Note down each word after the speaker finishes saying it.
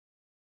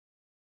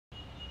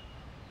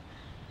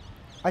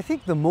I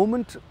think the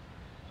moment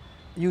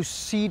you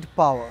cede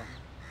power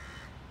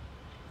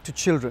to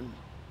children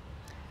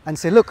and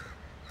say, look,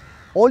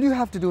 all you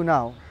have to do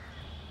now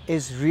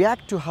is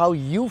react to how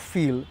you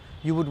feel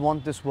you would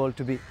want this world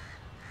to be.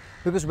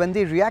 Because when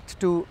they react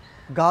to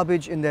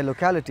garbage in their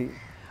locality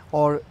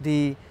or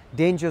the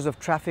dangers of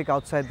traffic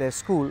outside their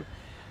school,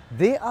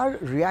 they are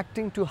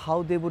reacting to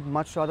how they would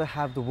much rather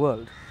have the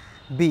world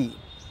be,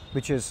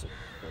 which is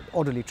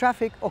orderly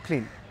traffic or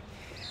clean.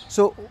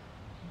 So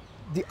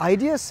the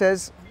idea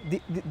says,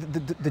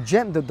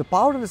 the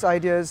power of this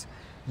idea is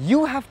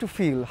you have to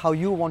feel how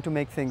you want to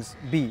make things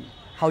be,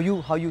 how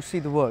you see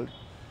the world.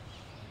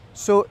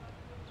 So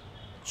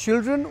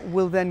children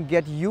will then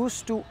get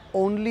used to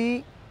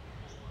only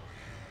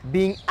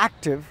being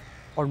active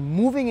or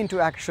moving into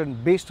action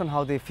based on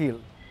how they feel,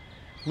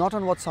 not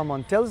on what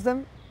someone tells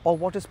them or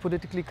what is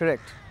politically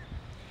correct.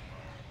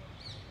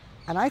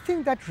 And I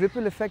think that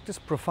ripple effect is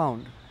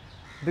profound,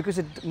 because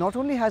it not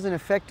only has an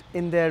effect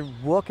in their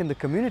work in the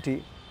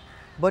community,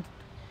 but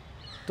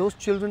those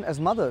children as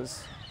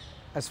mothers,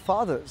 as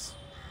fathers,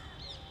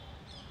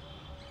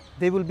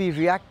 they will be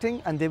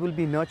reacting and they will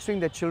be nurturing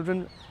their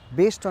children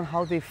based on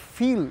how they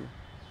feel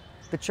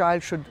the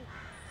child should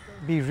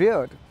be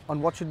reared,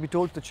 on what should be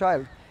told to the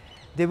child.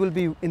 They will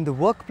be in the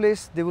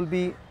workplace, they will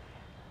be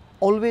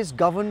always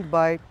governed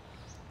by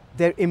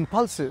their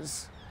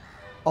impulses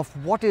of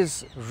what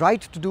is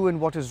right to do and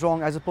what is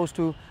wrong, as opposed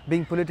to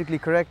being politically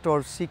correct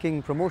or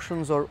seeking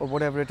promotions or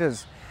whatever it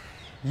is.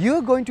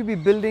 You're going to be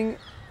building,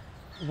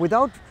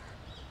 without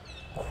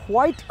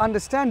quite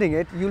understanding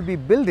it, you'll be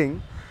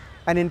building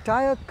an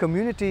entire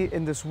community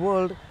in this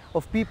world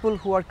of people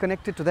who are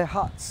connected to their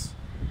hearts.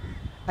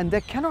 And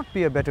there cannot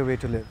be a better way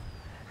to live.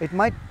 It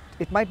might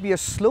be a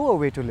slower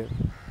way to live.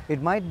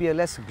 It might be a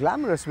less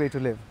glamorous way to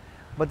live.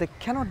 But there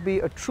cannot be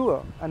a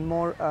truer and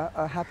more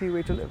a happy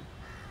way to live.